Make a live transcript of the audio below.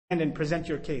and present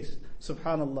your case.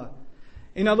 Subhanallah.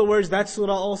 In other words, that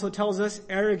surah also tells us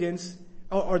arrogance,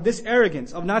 or this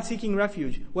arrogance of not seeking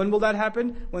refuge. When will that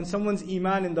happen? When someone's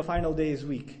iman in the final day is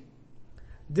weak.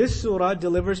 This surah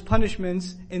delivers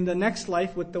punishments in the next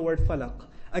life with the word falaq.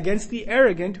 Against the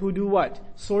arrogant who do what?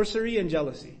 Sorcery and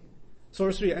jealousy.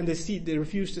 Sorcery, and they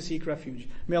refuse to seek refuge.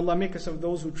 May Allah make us of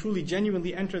those who truly,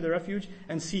 genuinely enter the refuge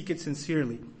and seek it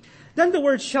sincerely. Then the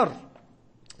word shar.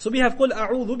 So we have قُلْ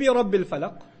أَعُوذُ بِرَبِّ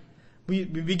الْفَلَقِ. We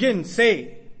begin,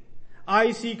 say,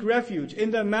 I seek refuge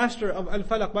in the master of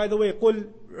Al-Falaq. By the way, قُلْ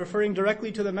referring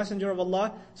directly to the Messenger of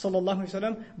Allah sallallahu alaihi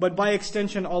wasallam, but by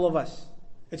extension all of us.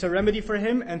 It's a remedy for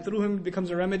him, and through him it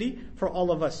becomes a remedy for all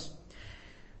of us.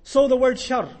 So the word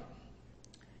shar.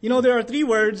 You know, there are 3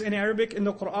 words in Arabic in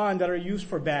the Quran that are used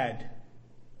for bad.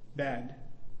 Bad.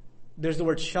 There's the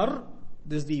word shar,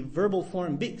 there's the verbal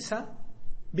form bi'sa,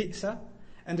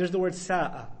 and there's the word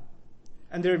sa'a.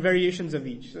 And there are variations of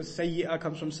each. So sayyi'ah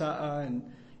comes from sa'a, and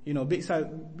bi'sa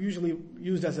usually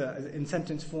used as in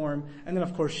sentence form, and then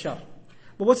of course shar.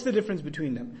 But what's the difference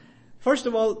between them? First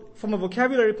of all, from a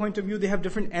vocabulary point of view, they have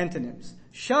different antonyms.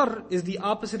 Shar is the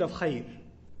opposite of khair.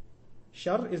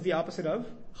 Shar is the opposite of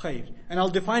khair. And I'll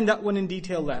define that one in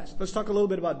detail last. Let's talk a little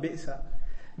bit about bi'sa.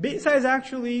 Bi'sa is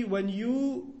actually when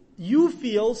you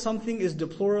feel something is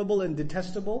deplorable and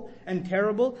detestable and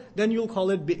terrible, then you'll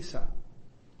call it bi'sa.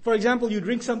 For example, you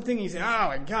drink something and you say, oh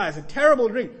my God, it's a terrible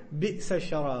drink. Bi'sa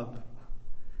sharab.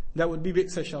 That would be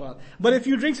bi'sa sharab. But if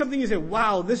you drink something and you say,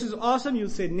 wow, this is awesome, you'll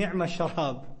say ni'ma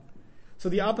sharab. So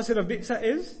the opposite of bi'sa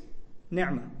is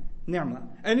ni'ma. Ni'ma.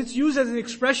 And it's used as an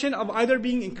expression of either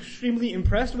being extremely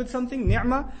impressed with something,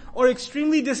 ni'ma, or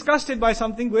extremely disgusted by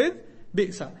something with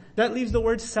bi'sa. That leaves the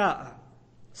word sa'a.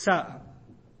 Sa'a.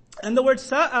 And the word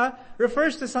sa'a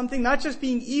refers to something not just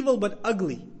being evil, but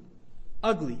ugly.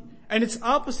 Ugly. And its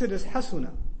opposite is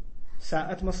hasuna.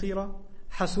 Sa'at masira.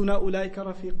 Hasuna ulaika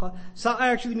rafiqa. Sa'a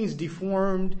actually means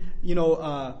deformed,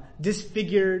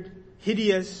 disfigured,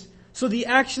 hideous. So the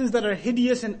actions that are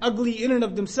hideous and ugly in and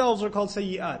of themselves are called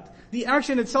sayyi'at. The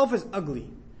action itself is ugly.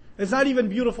 It's not even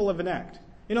beautiful of an act.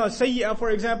 A sayyi'ah, for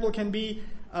example, can be,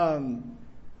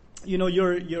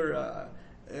 you're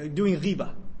doing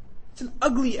ghiba. It's an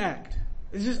ugly act.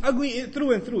 It's just ugly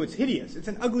through and through. It's hideous. It's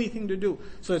an ugly thing to do.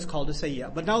 So it's called a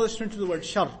sayyi'ah. But now let's turn to the word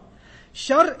shar.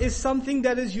 Shar is something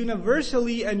that is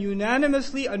universally and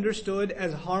unanimously understood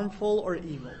as harmful or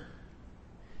evil.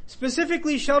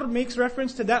 Specifically, shar makes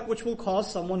reference to that which will cause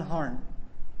someone harm.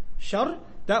 Shar,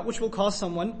 that which will cause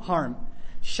someone harm.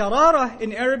 Sharara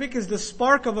in Arabic is the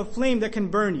spark of a flame that can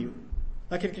burn you.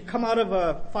 Like it can come out of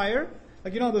a fire.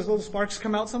 Like those little sparks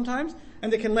come out sometimes,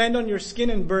 and they can land on your skin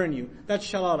and burn you. That's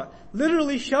sharara.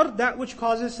 Literally, shar, that which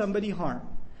causes somebody harm.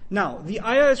 Now, the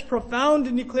ayah is profound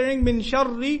in declaring min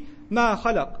sharri ma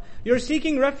khalaq. You're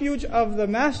seeking refuge of the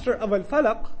master of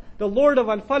Al-Falaq, the Lord of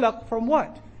Al-Falaq, from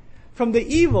what? From the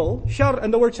evil, shar,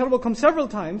 and the word shar will come several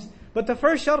times, but the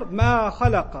first shar, ma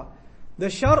khalaqa. The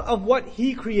shar of what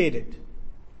he created.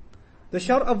 The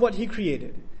shar of what he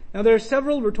created. Now there are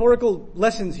several rhetorical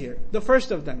lessons here. The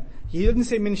first of them, he didn't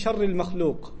say min sharri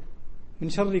al-makhluq. Min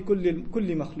sharri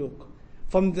kulli makhluq.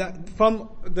 From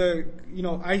the,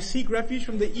 I seek refuge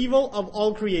from the evil of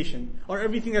all creation, or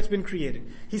everything that's been created.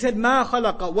 He said ma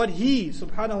khalaqa, what he,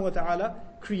 subhanahu wa ta'ala,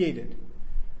 created.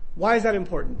 Why is that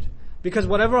important? Because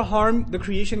whatever harm the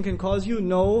creation can cause you,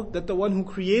 know that the one who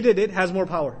created it has more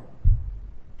power.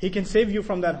 He can save you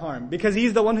from that harm. Because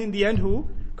he's the one in the end who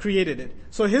created it.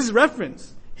 So his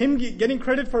reference, him getting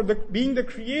credit for being the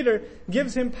creator,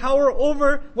 gives him power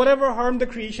over whatever harm the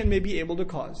creation may be able to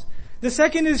cause. The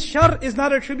second is shar is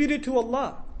not attributed to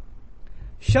Allah.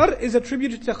 Shar is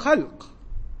attributed to khalq.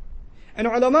 And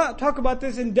ulama talk about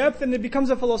this in depth and it becomes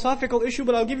a philosophical issue,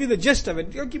 but I'll give you the gist of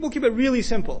it. We'll keep it really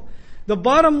simple. The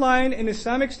bottom line in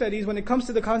Islamic studies when it comes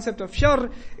to the concept of shar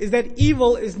is that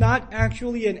evil is not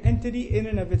actually an entity in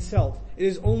and of itself. It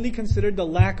is only considered the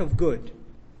lack of good.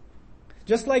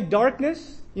 Just like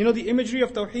darkness, the imagery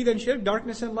of tawheed and shirk,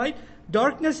 darkness and light,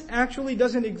 darkness actually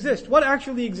doesn't exist. What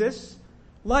actually exists?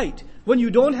 Light. When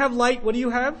you don't have light, what do you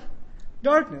have?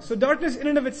 Darkness. So darkness in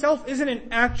and of itself isn't an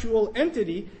actual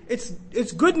entity.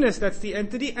 It's goodness that's the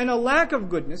entity, and a lack of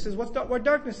goodness is what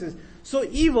darkness is. So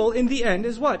evil in the end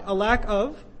is what? A lack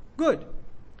of good.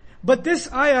 But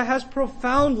this ayah has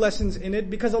profound lessons in it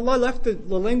because Allah left the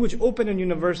language open and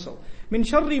universal. Min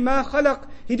sharri ma khalaq,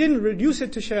 He didn't reduce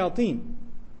it to shayateen.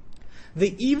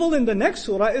 The evil in the next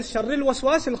surah is sharril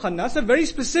waswas al-khannas, a very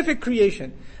specific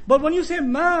creation. But when you say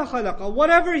ma khalaqa,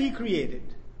 whatever He created,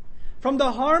 from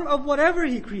the harm of whatever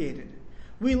He created,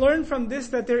 we learn from this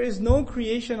that there is no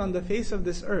creation on the face of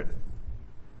this earth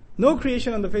No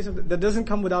creation on the face of that doesn't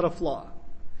come without a flaw.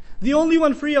 The only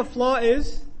one free of flaw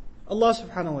is Allah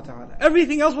subhanahu wa ta'ala.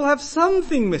 Everything else will have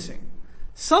something missing.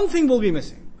 Something will be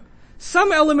missing.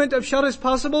 Some element of shar is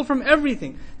possible from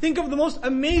everything. Think of the most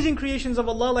amazing creations of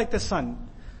Allah like the sun.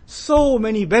 So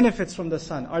many benefits from the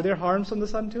sun. Are there harms from the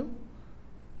sun too?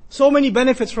 So many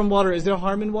benefits from water. Is there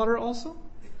harm in water also?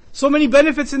 So many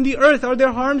benefits in the earth. Are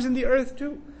there harms in the earth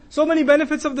too? So many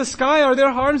benefits of the sky. Are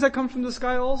there harms that come from the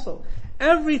sky also?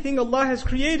 Everything Allah has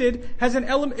created has an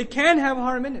element. It can have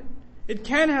harm in it. It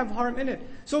can have harm in it.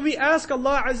 So we ask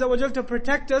Allah Azza wa Jal to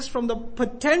protect us from the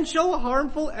potential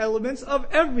harmful elements of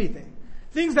everything.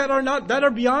 Things that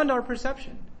are beyond our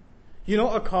perception. You know,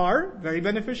 a car, very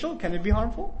beneficial. Can it be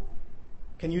harmful?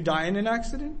 Can you die in an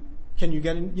accident? Can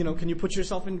you put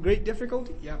yourself in great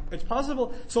difficulty? Yeah, it's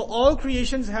possible. So all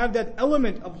creations have that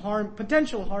element of harm,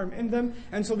 potential harm in them.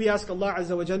 And so we ask Allah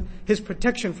Azza wa Jal His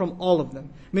protection from all of them.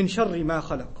 Min sharri ma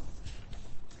khalaq.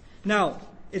 Now,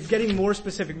 it's getting more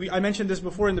specific. I mentioned this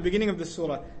before in the beginning of the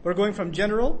surah. We're going from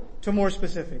general to more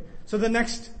specific. So the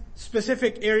next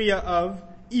specific area of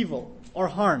evil or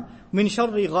harm. Min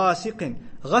sharri ghasiqin.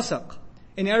 Ghasaq.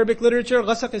 In Arabic literature,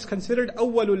 ghasaq is considered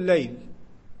awwalul layl.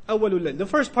 Awwalul layl. The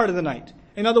first part of the night.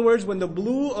 In other words, when the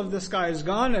blue of the sky is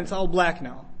gone and it's all black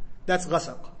now. That's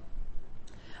ghasaq.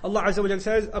 Allah Azza wa Jalla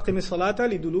says, أَقِمِ الصَّلَاةَ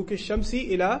لِدُلُوكِ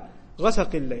الشَّمْسِ إِلَى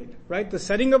غَسَقِ اللَّيْلِ. Right? The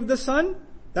setting of the sun,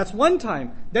 that's one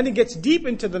time. Then it gets deep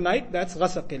into the night, that's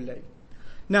غَسَقِ اللَّيْلِ.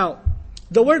 Now,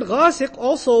 the word ghasiq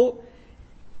also,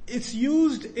 it's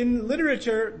used in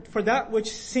literature for that which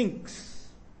sinks,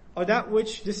 or that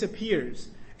which disappears.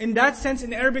 In that sense,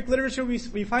 in Arabic literature, we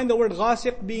find the word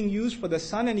ghasiq being used for the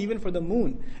sun and even for the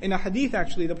moon. In a hadith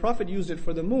actually, the Prophet used it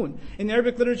for the moon. In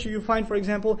Arabic literature, you find, for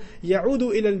example, يَعُودُ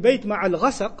إِلَى الْبَيْتِ مَعَ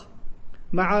الْغَسَقِ,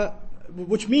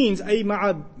 which means, أي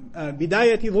مع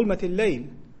بداية ظلمة الليل.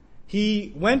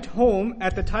 He went home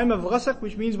at the time of ghasaq,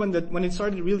 which means when it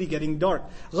started really getting dark.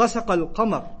 غَسَقَ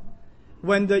الْقَمَرِ.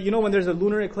 When there's a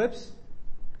lunar eclipse,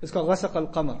 it's called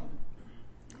غَسَقَ الْقَمَرِ.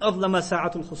 أَظْلَمَ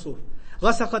سَاعَةُ الْخُسُوفِ.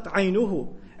 غَسَقَتْ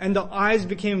عَيْنُهُ. And the eyes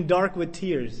became dark with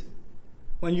tears.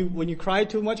 When you cry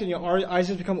too much and your eyes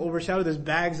just become overshadowed, there's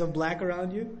bags of black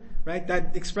around you. Right?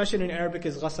 That expression in Arabic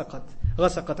is غَسَقَتْ.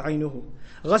 غَسَقَتْ عَيْنُهُ.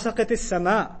 غَسَقَتِ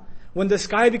السَّمَاءِ. When the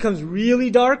sky becomes really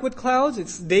dark with clouds,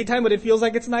 it's daytime but it feels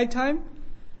like it's nighttime,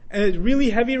 and really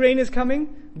heavy rain is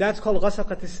coming, that's called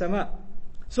غَسَقَتِ السَّمَاءِ.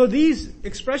 So these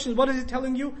expressions, what is it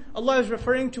telling you? Allah is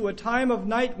referring to a time of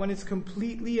night when it's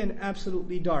completely and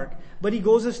absolutely dark. But He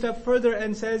goes a step further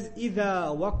and says,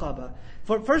 إِذَا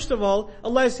وَقَبَ. First of all,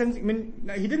 Allah is saying,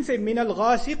 He didn't say مِنَ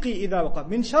الْغَاسِقِ إِذَا وَقَبَ.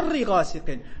 مِنْ شَرِّ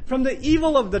غَاسِقٍ. From the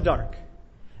evil of the dark.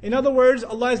 In other words,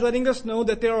 Allah is letting us know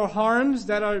that there are harms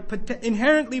that are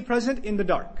inherently present in the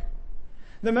dark.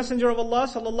 The Messenger of Allah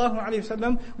sallallahu alaihi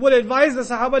wasallam would advise the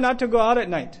Sahaba not to go out at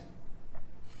night.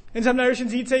 In some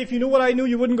narrations he'd say, if you knew what I knew,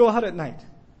 you wouldn't go out at night.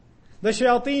 The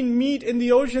shayateen meet in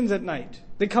the oceans at night.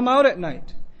 They come out at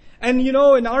night. And in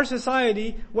our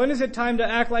society, when is it time to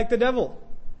act like the devil?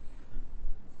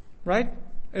 Right?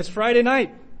 It's Friday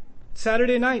night,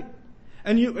 Saturday night.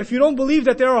 And if you don't believe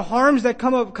that there are harms that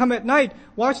come at night,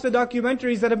 watch the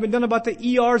documentaries that have been done about the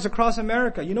ERs across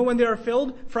America. You know when they are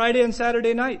filled? Friday and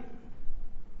Saturday night.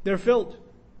 They're filled.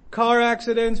 Car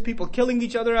accidents, people killing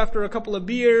each other after a couple of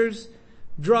beers,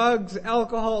 drugs,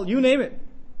 alcohol, you name it.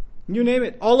 You name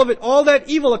it. All of it. All that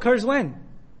evil occurs when?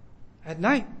 At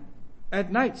night.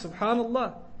 At night.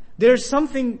 Subhanallah. There's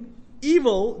something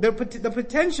evil, the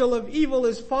potential of evil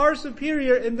is far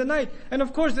superior in the night. And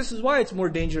of course, this is why it's more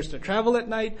dangerous to travel at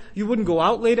night. You wouldn't go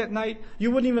out late at night.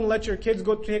 You wouldn't even let your kids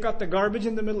go take out the garbage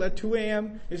in the middle at 2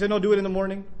 a.m. You say, no, do it in the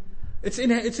morning. It's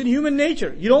in human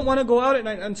nature. You don't want to go out at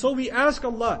night. And so we ask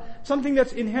Allah, something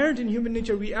that's inherent in human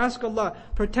nature, we ask Allah,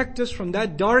 protect us from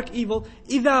that dark evil.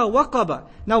 إِذَا وَقَبَ.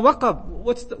 Now waqab,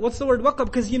 what's the word waqab?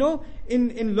 Because in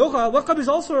lugha, waqab is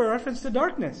also a reference to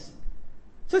darkness.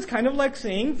 So it's kind of like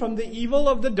saying from the evil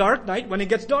of the dark night when it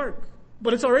gets dark.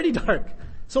 But it's already dark.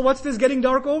 So what's this getting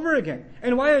dark over again?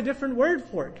 And why a different word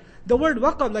for it? The word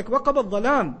waqab, like waqab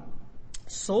al-dhalam,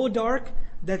 so dark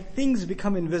that things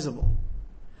become invisible.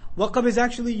 Waqab is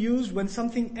actually used when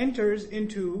something enters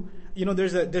into,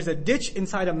 there's a ditch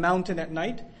inside a mountain at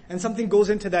night, and something goes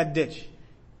into that ditch,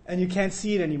 and you can't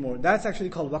see it anymore. That's actually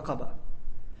called waqaba.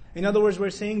 In other words, we're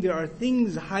saying there are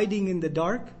things hiding in the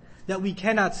dark that we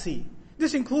cannot see.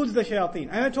 This includes the shayateen.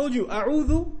 And I told you,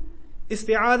 a'udhu,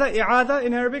 isti'adha, i'adha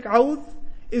in Arabic, a'udh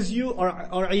is used, or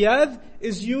iyadh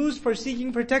is used for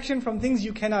seeking protection from things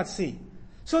you cannot see.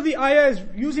 So the ayah is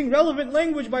using relevant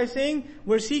language by saying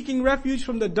we're seeking refuge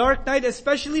from the dark night,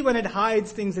 especially when it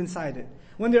hides things inside it.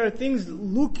 When there are things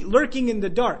lurking in the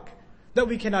dark. that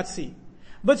we cannot see.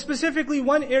 But specifically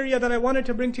one area that I wanted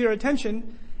to bring to your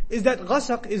attention is that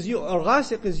ghasaq is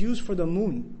used for the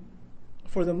moon.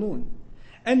 For the moon.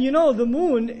 And you know, the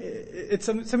moon, it's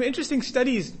some interesting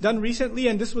studies done recently,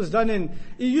 and this was done it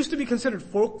used to be considered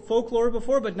folklore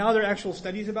before, but now there are actual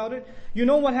studies about it. You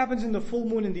know what happens in the full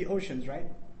moon in the oceans, right?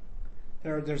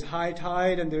 There's high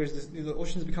tide and the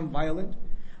oceans become violent.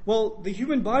 Well, the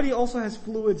human body also has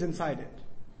fluids inside it.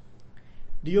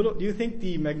 Do you think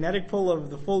the magnetic pull of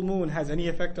the full moon has any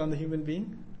effect on the human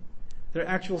being? There are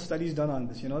actual studies done on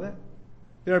this, you know that?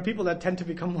 There are people that tend to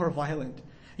become more violent.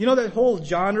 You know that whole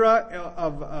genre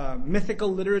of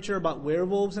mythical literature about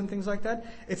werewolves and things like that?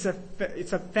 It's a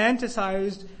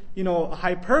fantasized,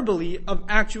 hyperbole of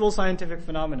actual scientific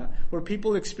phenomena, where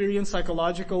people experience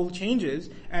psychological changes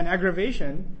and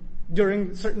aggravation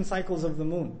during certain cycles of the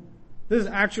moon. This is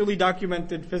actually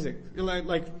documented physics,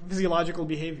 like physiological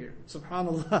behavior.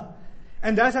 Subhanallah.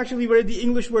 And that's actually where the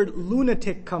English word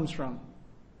lunatic comes from.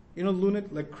 You know,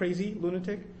 like crazy,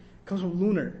 lunatic? Comes from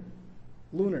lunar.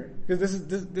 Because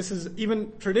this is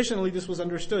even traditionally this was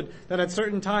understood that at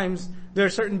certain times there are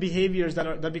certain behaviors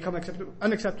that become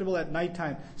unacceptable at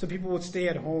nighttime. So people would stay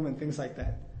at home and things like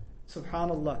that.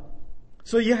 Subhanallah.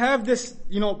 So you have this,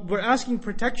 we're asking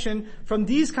protection from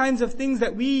these kinds of things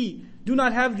that we do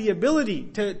not have the ability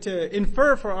to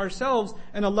infer for ourselves,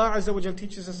 and Allah Azza wa Jal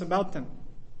teaches us about them.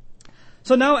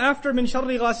 So now after min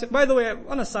sharri ghasiq, by the way,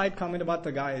 on a side comment about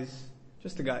the guys,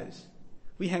 just the guys.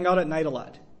 We hang out at night a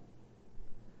lot.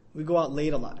 We go out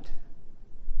late a lot.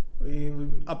 We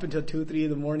up until 2, 3 in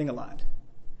the morning a lot.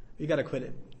 You gotta quit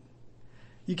it.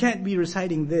 You can't be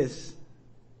reciting this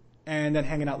and then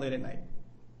hanging out late at night.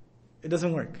 It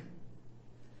doesn't work.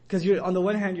 Because on the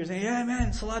one hand you're saying, yeah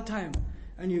man, salat time.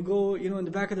 And you go, in the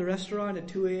back of the restaurant at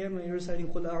 2 a.m. and you're reciting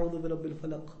قُلْ أَعُوذُ بِرَبِّ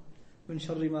الْفَلَقِ مِنْ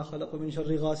شَرِّ مَا خَلَقَ وَمِنْ شَرِّ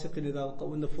غَاسِقٍ إِذَا وَقَبَ,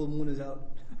 when the full moon is out.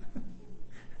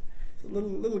 It's a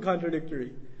little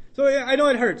contradictory. So yeah, I know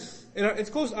it hurts. It's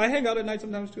close. I hang out at night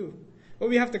sometimes too. But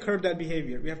we have to curb that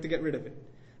behavior. We have to get rid of it.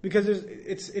 Because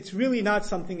it's really not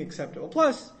something acceptable.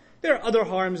 Plus, there are other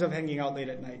harms of hanging out late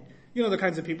at night. You know the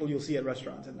kinds of people you'll see at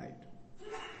restaurants at night.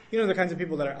 You know the kinds of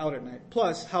people that are out at night.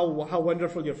 Plus, how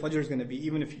wonderful your fajr is going to be.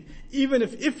 Even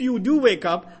if you do wake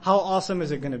up, how awesome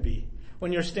is it going to be?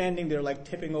 When you're standing there like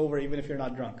tipping over even if you're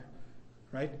not drunk.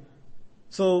 Right?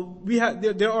 So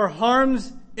there are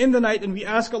harms in the night, and we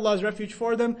ask Allah's refuge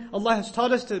for them. Allah has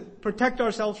taught us to protect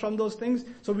ourselves from those things,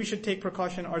 so we should take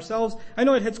precaution ourselves. I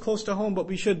know it hits close to home, but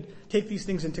we should take these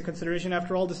things into consideration.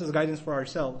 After all, this is guidance for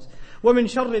ourselves. وَمِن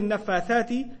شَرِّ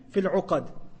النَّفَّاثَاتِ فِي الْعُقَدِ.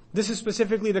 This is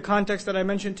specifically the context that I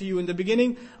mentioned to you in the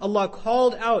beginning. Allah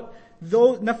called out,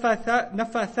 though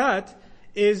naffathat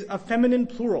is a feminine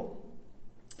plural.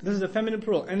 This is a feminine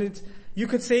plural, and you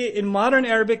could say in modern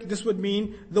Arabic this would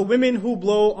mean the women who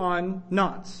blow on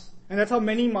knots. And that's how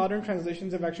many modern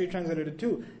translations have actually translated it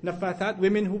too. Naffathat,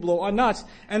 women who blow on knots.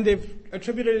 And they've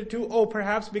attributed it to,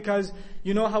 perhaps because,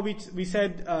 you know how we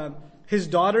said his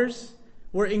daughters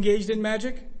were engaged in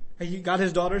magic? He got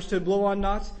his daughters to blow on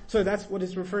knots. So that's what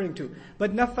it's referring to.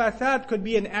 But naffathat could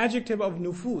be an adjective of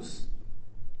nufus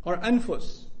or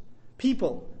anfus,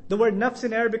 people. The word nafs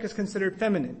in Arabic is considered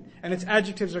feminine, and its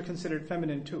adjectives are considered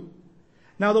feminine too.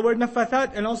 Now the word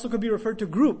naffathat and also could be referred to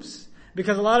groups.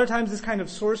 Because a lot of times this kind of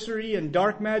sorcery and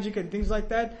dark magic and things like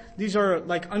that, these are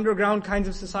like underground kinds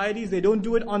of societies. They don't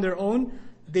do it on their own.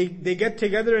 They get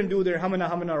together and do their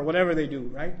hamana or whatever they do,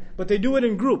 right? But they do it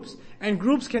in groups. And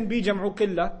groups can be jam'u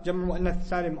qillah, jam'u mu'annath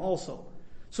salim also.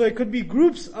 So it could be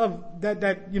groups of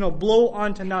that blow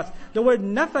onto knots. The word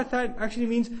nafathat actually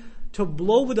means to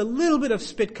blow with a little bit of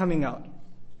spit coming out.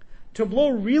 To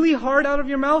blow really hard out of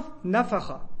your mouth,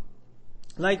 nafakha.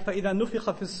 Like فَإِذَا نُفِخَ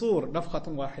فِي الصُّورِ نَفْخَةٌ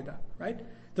وَاحِدَةٌ, right?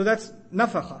 So that's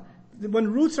nafakha.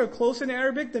 When roots are close in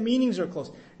Arabic, the meanings are close.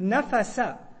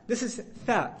 Nafasa, this is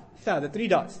tha, the 3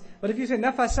 dots. But if you say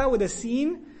nafasa with a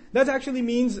sin, that actually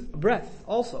means breath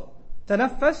also.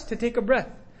 Tanaffas, to take a breath.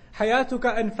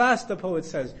 Hayatuka anfas, the poet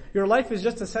says. Your life is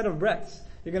just a set of breaths.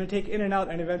 You're going to take in and out,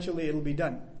 and eventually it'll be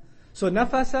done. So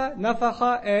nafasa,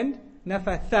 nafakha, and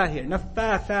nafatha here.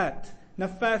 Nafathat.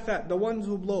 Naffathat, the ones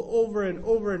who blow over and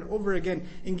over and over again,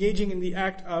 engaging in the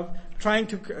act of trying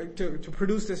to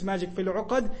produce this magic fil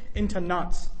uqad into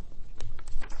knots.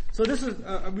 So this is,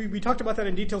 we talked about that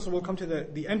in detail, so we'll come to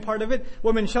the end part of it.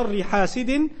 وَمِن شَرِّ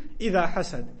حَاسِدٍ إِذَا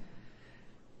حَسَدٍ.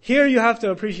 Here you have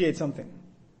to appreciate something.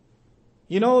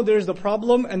 There's the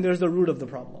problem and there's the root of the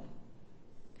problem.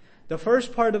 The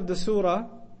first part of the surah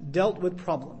dealt with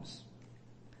problems.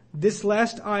 This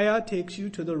last ayah takes you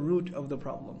to the root of the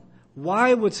problem.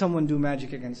 Why would someone do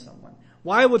magic against someone?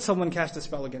 Why would someone cast a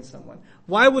spell against someone?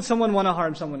 Why would someone want to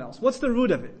harm someone else? What's the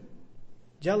root of it?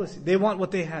 Jealousy. They want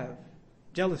what they have.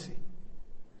 Jealousy.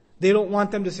 They don't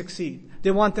want them to succeed.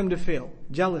 They want them to fail.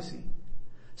 Jealousy.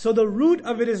 So the root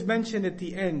of it is mentioned at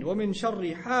the end. وَمِن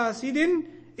شَرِّ حَاسِدٍ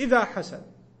إِذَا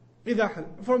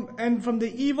حَسَدٍ. And from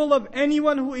the evil of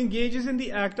anyone who engages in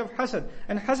the act of hasad.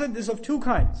 And hasad is of two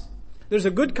kinds. There's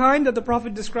a good kind that the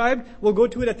Prophet described. We'll go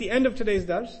to it at the end of today's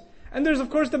dars. And there's of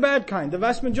course the bad kind, the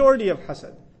vast majority of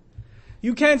hasad.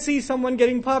 You can't see someone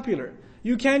getting popular.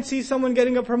 You can't see someone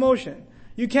getting a promotion.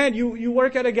 You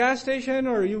work at a gas station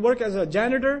or you work as a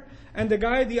janitor, and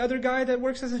the other guy that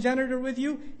works as a janitor with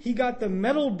you, he got the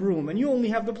metal broom and you only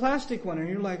have the plastic one, and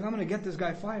you're like, I'm going to get this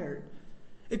guy fired.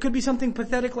 It could be something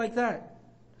pathetic like that.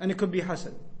 And it could be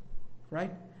hasad.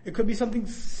 Right? It could be something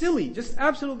silly, just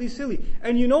absolutely silly.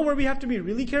 And you know where we have to be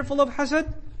really careful of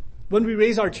hasad? When we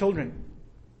raise our children.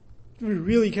 Be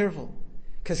really careful.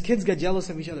 Because kids get jealous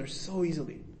of each other so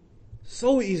easily.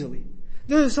 So easily.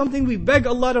 This is something we beg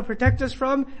Allah to protect us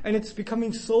from, and it's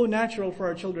becoming so natural for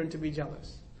our children to be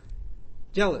jealous.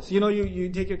 Jealous. You know, you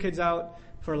take your kids out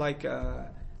for like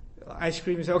ice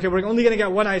cream, you say, okay, we're only going to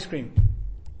get one ice cream.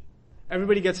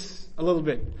 Everybody gets a little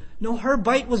bit. No, her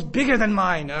bite was bigger than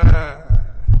mine.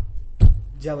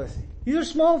 Jealousy. These are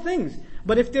small things.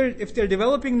 But if they're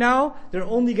developing now, they're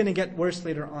only going to get worse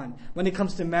later on. When it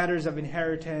comes to matters of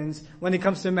inheritance, when it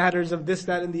comes to matters of this,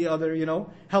 that, and the other,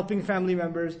 helping family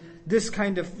members, this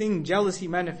kind of thing, jealousy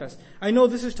manifests. I know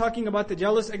this is talking about the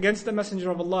jealous against the Messenger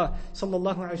of Allah,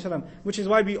 sallallahu alaihi wasallam, which is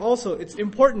why it's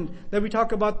important that we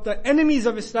talk about the enemies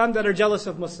of Islam that are jealous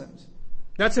of Muslims.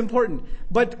 That's important.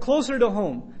 But closer to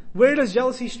home, where does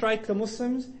jealousy strike the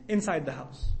Muslims? Inside the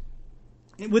house.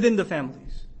 Within the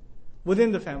families.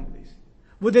 Within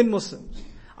Muslims.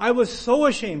 I was so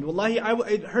ashamed. Wallahi,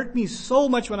 it hurt me so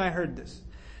much when I heard this.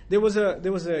 There was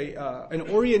an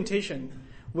orientation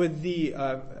with the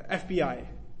FBI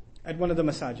at one of the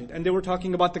masajid, and they were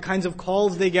talking about the kinds of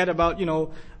calls they get about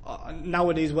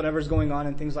nowadays whatever's going on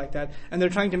and things like that, and they're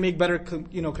trying to make better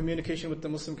communication with the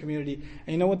Muslim community.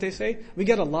 And you know what they say? We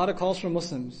get a lot of calls from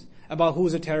Muslims about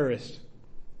who's a terrorist.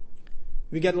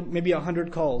 We get maybe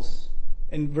 100 calls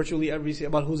in virtually every city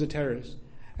about who's a terrorist.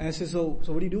 And I said, so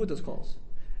what do you do with those calls?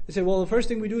 They said, well, the first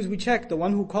thing we do is we check the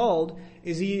one who called.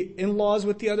 Is he in-laws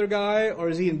with the other guy? Or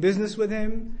is he in business with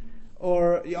him?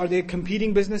 Or are they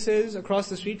competing businesses across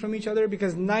the street from each other?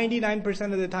 Because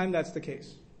 99% of the time that's the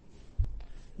case.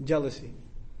 Jealousy.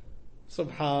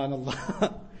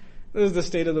 Subhanallah. This is the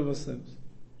state of the Muslims.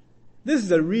 This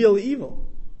is a real evil.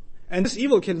 And this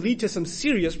evil can lead to some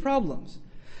serious problems.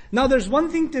 Now there's one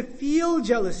thing to feel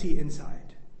jealousy inside.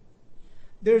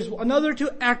 There's another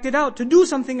to act it out, to do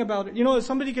something about it.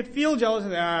 Somebody could feel jealous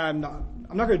and say, I'm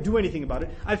not going to do anything about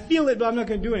it. I feel it, but I'm not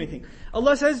going to do anything.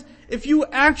 Allah says, if you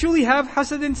actually have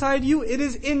hasad inside you, it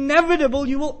is inevitable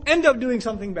you will end up doing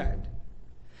something bad.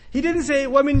 He didn't say,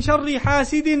 وَمِن شَرِّ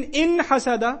حَاسِدٍ إِن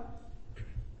حَسَدَ,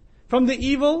 from the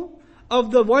evil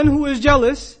of the one who is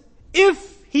jealous,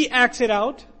 if he acts it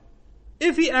out.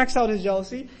 If he acts out his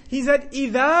jealousy, he said,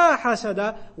 إِذَا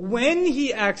حَسَدَ, when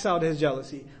he acts out his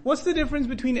jealousy. What's the difference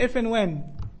between if and when?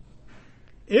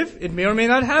 If, it may or may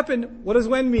not happen. What does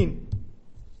when mean?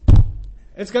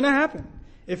 It's gonna happen.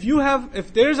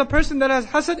 If there's a person that has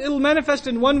hasad, it'll manifest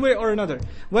in one way or another.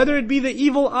 Whether it be the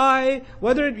evil eye,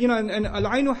 whether it, and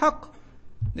al-ainu haqq.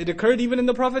 It occurred even in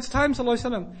the Prophet's time, sallallahu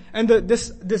alaihi wasallam. And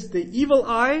the evil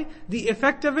eye, the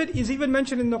effect of it is even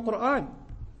mentioned in the Quran.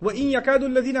 وَإِن يَكَادُ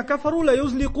الَّذِينَ كَفَرُوا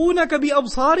لَيُزْلِقُونَكَ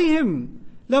بِأَبْصَارِهِمْ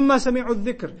لَمَّا سَمِعُوا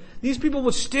الذِّكْرِ. These people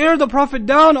would stare the Prophet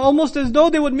down almost as though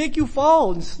they would make you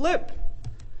fall and slip.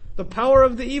 The power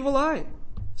of the evil eye.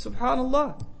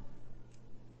 Subhanallah.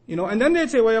 And then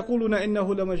they'd say, وَيَقُولُونَ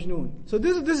إِنَّهُ لَمَجْنُونَ. So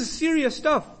this is serious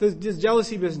stuff, this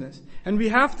jealousy business. And we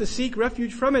have to seek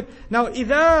refuge from it. Now,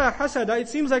 إِذَا حَسَدَ, it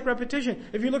seems like repetition.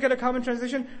 If you look at a common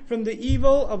translation, from the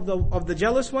evil of the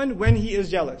jealous one when he is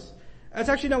jealous. That's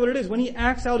actually not what it is. When he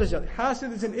acts out his jealousy.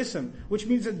 Hasid is an ism, which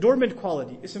means a dormant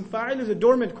quality. Ism fa'il is a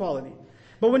dormant quality.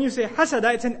 But when you say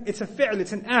hasada, it's a fi'l,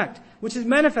 it's an act, which is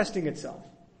manifesting itself.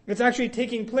 It's actually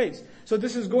taking place. So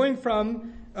this is going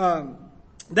from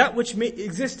that which may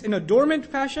exist in a dormant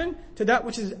fashion to that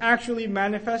which is actually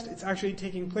manifest, it's actually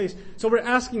taking place. So we're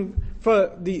asking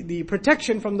for the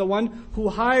protection from the one who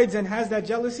hides and has that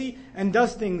jealousy and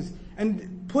does things.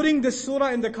 And putting this surah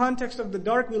in the context of the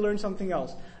dark, we learn something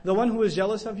else. The one who is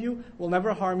jealous of you will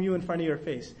never harm you in front of your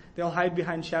face. They'll hide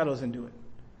behind shadows and do it.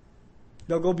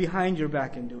 They'll go behind your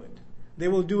back and do it. They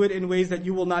will do it in ways that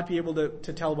you will not be able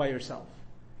to tell by yourself.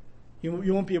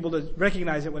 You won't be able to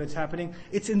recognize it when it's happening.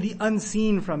 It's in the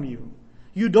unseen from you.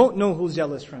 You don't know who's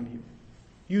jealous from you.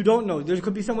 You don't know. There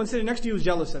could be someone sitting next to you who's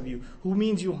jealous of you, who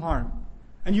means you harm.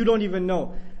 And you don't even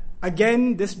know.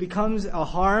 again, this becomes a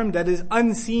harm that is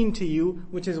unseen to you,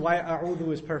 which is why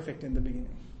a'udhu is perfect in the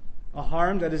beginning. A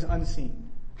harm that is unseen.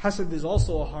 Hasad is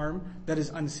also a harm that is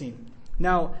unseen.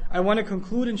 Now, I want to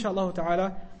conclude, inshallah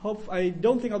ta'ala. I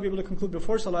don't think I'll be able to conclude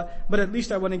before salah, but at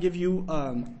least I want to give you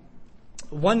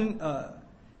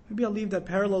maybe I'll leave that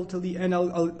parallel till the end.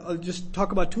 I'll just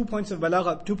talk about 2 points of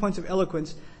balagha, 2 points of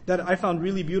eloquence that I found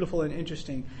really beautiful and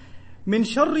interesting. Min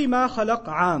sharri ma khalaq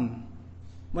am.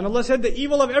 When Allah said the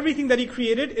evil of everything that He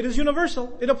created, it is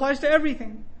universal. It applies to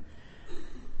everything.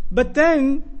 But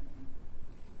then,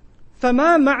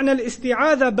 فما معنى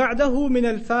الاستعاذة بعده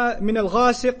من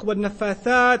الغاسق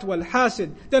والنفاثات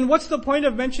والحاسد. Then what's the point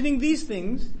of mentioning these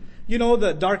things? You know,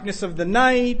 the darkness of the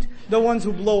night, the ones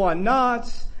who blow on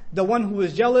knots, the one who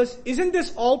is jealous. Isn't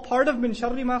this all part of min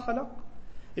sharri ma khalaq?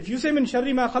 If you say min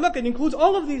sharri ma khalaq, it includes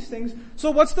all of these things.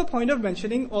 So what's the point of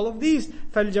mentioning all of these?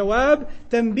 فالجواب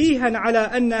تنبيها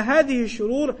على أن هذه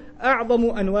الشرور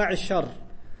أعظم أنواع الشر.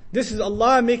 This is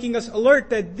Allah making us alert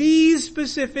that these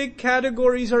specific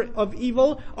categories of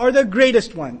evil are the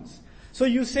greatest ones. So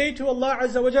you say to Allah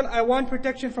Azza wa Jal, I want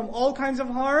protection from all kinds of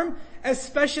harm,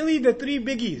 especially the 3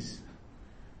 biggies.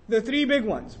 The 3 big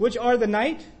ones, which are the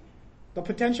night, the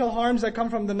potential harms that come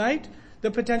from the night,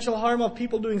 the potential harm of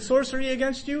people doing sorcery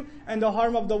against you, and the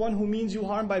harm of the one who means you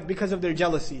harm because of their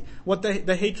jealousy, what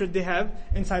the hatred they have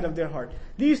inside of their heart.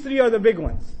 These 3 are the big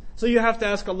ones. So you have to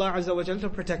ask Allah Azza wa Jal to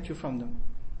protect you from them.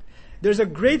 There's a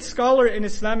great scholar in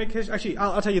Islamic history. Actually,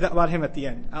 I'll tell you about him at the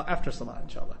end, after Salah,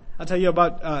 inshallah. I'll tell you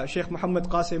about Sheikh Muhammad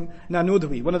Qasim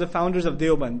Nanudhwi, one of the founders of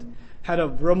Deoband, had a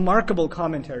remarkable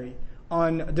commentary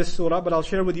on this surah, but I'll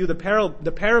share with you the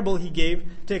parable he gave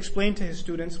to explain to his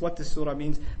students what this surah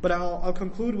means. But I'll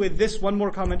conclude with this one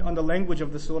more comment on the language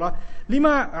of the surah.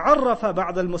 لِمَا عَرَّفَ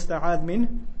بَعْضَ الْمُسْتَعَاذ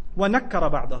مِنْ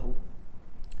وَنَكَّرَ بَعْضَهُ.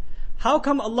 How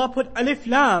come Allah put alif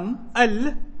lam,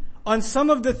 al, on some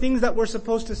of the things that we're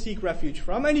supposed to seek refuge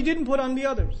from, and He didn't put on the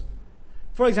others?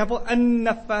 For example,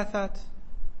 an-naffathat.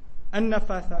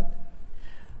 An-naffathat.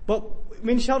 But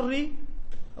min sharri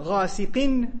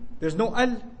ghasiqin, there's no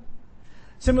al.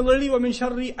 Similarly, wa min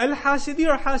sharri al-hasidi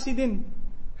or hasidin.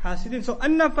 Hasidin. So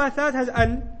an-naffathat has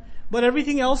al, but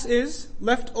everything else is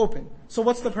left open. So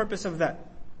what's the purpose of that?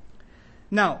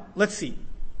 Now, let's see.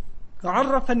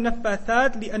 عرف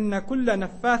النفاثات لأن كل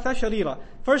نفاثة شريرة.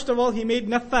 First of all, He made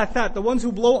naffathat, the ones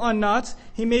who blow on knots,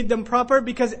 He made them proper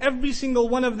because every single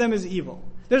one of them is evil.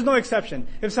 There's no exception.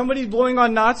 If somebody's blowing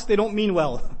on knots, they don't mean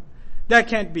well. That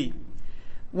can't be.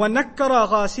 وَنَكَّرَ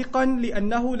غَاسِقًا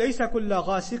لِأَنَّهُ لَيْسَ كُلَّ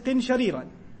غَاسِقٍ شَرِيرًا.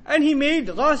 And He made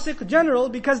غاسق general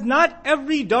because not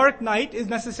every dark night is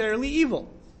necessarily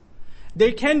evil.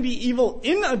 There can be evil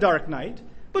in a dark night,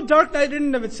 but dark night in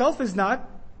and of itself is not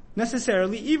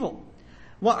necessarily evil.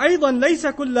 وَأَيْضًا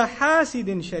لَيْسَ كُلَّ حَاسِدٍ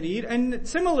شَرِيرٍ. And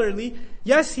similarly,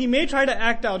 yes, he may try to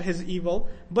act out his evil,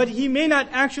 but he may not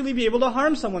actually be able to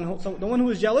harm someone. So the one who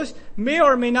is jealous may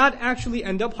or may not actually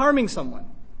end up harming someone.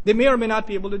 They may or may not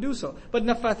be able to do so. But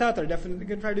naffathat are definitely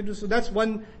going to try to do so. That's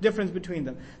one difference between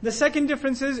them. The second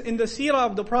difference is in the seerah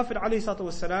of the Prophet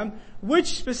ﷺ,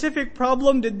 which specific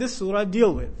problem did this surah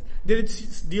deal with? Did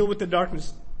it deal with the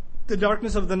darkness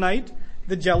of the night,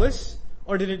 the jealous,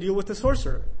 or did it deal with the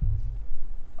sorcerer?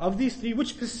 Of these 3,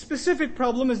 which specific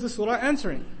problem is the surah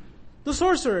answering? The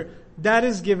sorcerer, that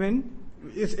is given,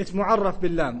 it's mu'arraf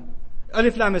bil lam.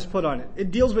 Alif lam is put on it.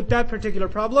 It deals with that particular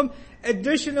problem.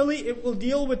 Additionally, it will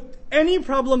deal with any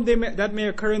problem that may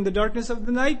occur in the darkness of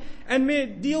the night, and may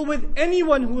deal with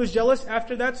anyone who is jealous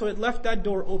after that, so it left that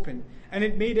door open. And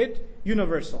it made it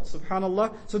universal.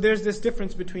 Subhanallah. So there's this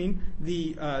difference between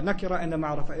the nakira and the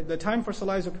ma'rifah. The time for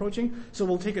salah is approaching, so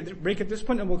we'll take a break at this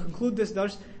point and we'll conclude this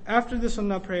dars after the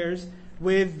sunnah prayers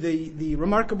with the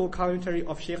remarkable commentary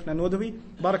of Shaykh Nanudhwi.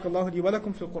 Barakallahu li wa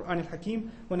lakum fil Qur'an al-Hakim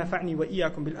wa nafa'ni wa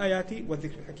iyyakum bil ayati wa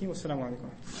dhikr al-Hakim. Wassalamu alaikum.